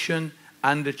 aspiration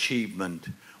and achievement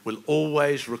will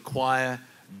always require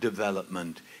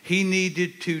development. He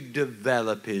needed to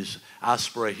develop his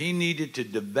aspiration. He needed to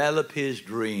develop his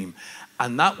dream.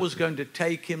 And that was going to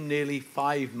take him nearly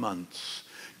 5 months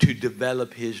to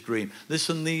develop his dream.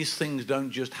 Listen, these things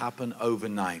don't just happen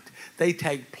overnight. They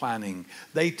take planning.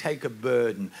 They take a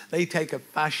burden. They take a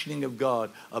fashioning of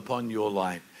God upon your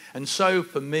life. And so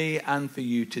for me and for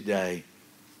you today,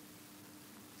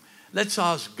 let's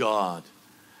ask God,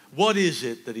 what is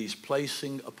it that he's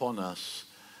placing upon us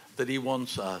that he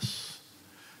wants us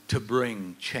to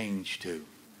bring change to?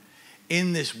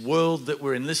 In this world that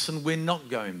we're in, listen, we're not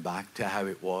going back to how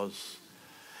it was.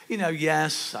 You know,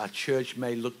 yes, our church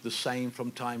may look the same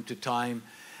from time to time,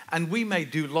 and we may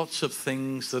do lots of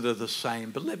things that are the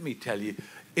same, but let me tell you,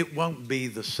 it won't be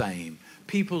the same.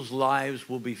 People's lives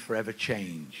will be forever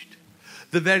changed.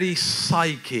 The very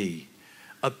psyche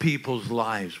of people's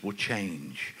lives will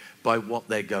change by what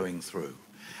they're going through.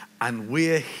 And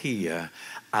we're here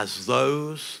as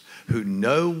those who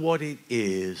know what it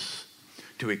is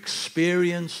to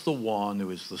experience the one who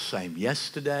is the same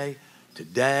yesterday,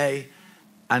 today,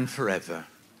 and forever.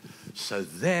 So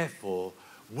therefore,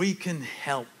 we can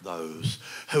help those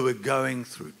who are going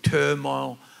through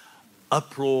turmoil,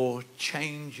 uproar,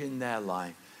 change in their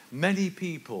life. Many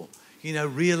people,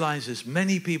 realize this.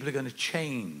 Many people are going to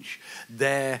change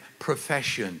their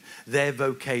profession, their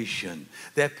vocation,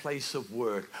 their place of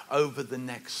work over the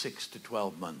next 6 to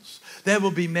 12 months. There will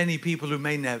be many people who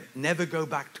may never go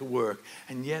back to work,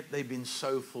 and yet they've been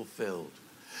so fulfilled.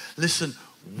 Listen,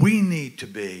 we need to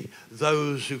be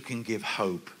those who can give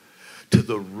hope to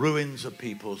the ruins of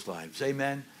people's lives.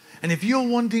 Amen. And if you're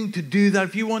wanting to do that,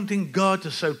 if you're wanting God to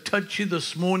so touch you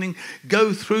this morning,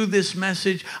 go through this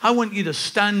message, I want you to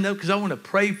stand up because I want to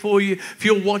pray for you. If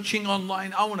you're watching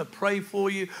online, I want to pray for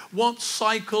you. What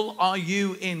cycle are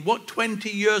you in? What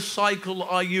 20-year cycle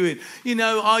are you in?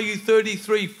 Are you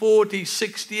 33, 40,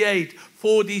 68,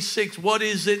 46? What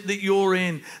is it that you're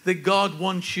in that God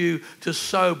wants you to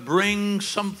so bring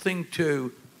something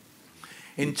to?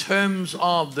 In terms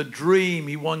of the dream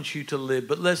he wants you to live.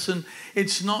 But listen,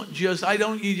 it's not just, I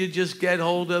don't want you to just get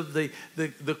hold of the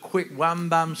quick wham,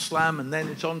 bam, slam, and then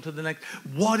it's on to the next.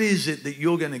 What is it that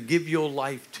you're going to give your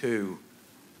life to?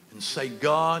 And say,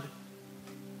 God,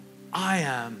 I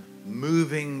am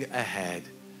moving ahead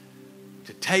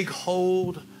to take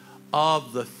hold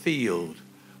of the field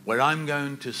where I'm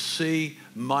going to see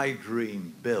my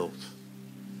dream built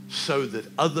so that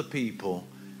other people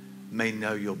may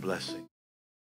know your blessing.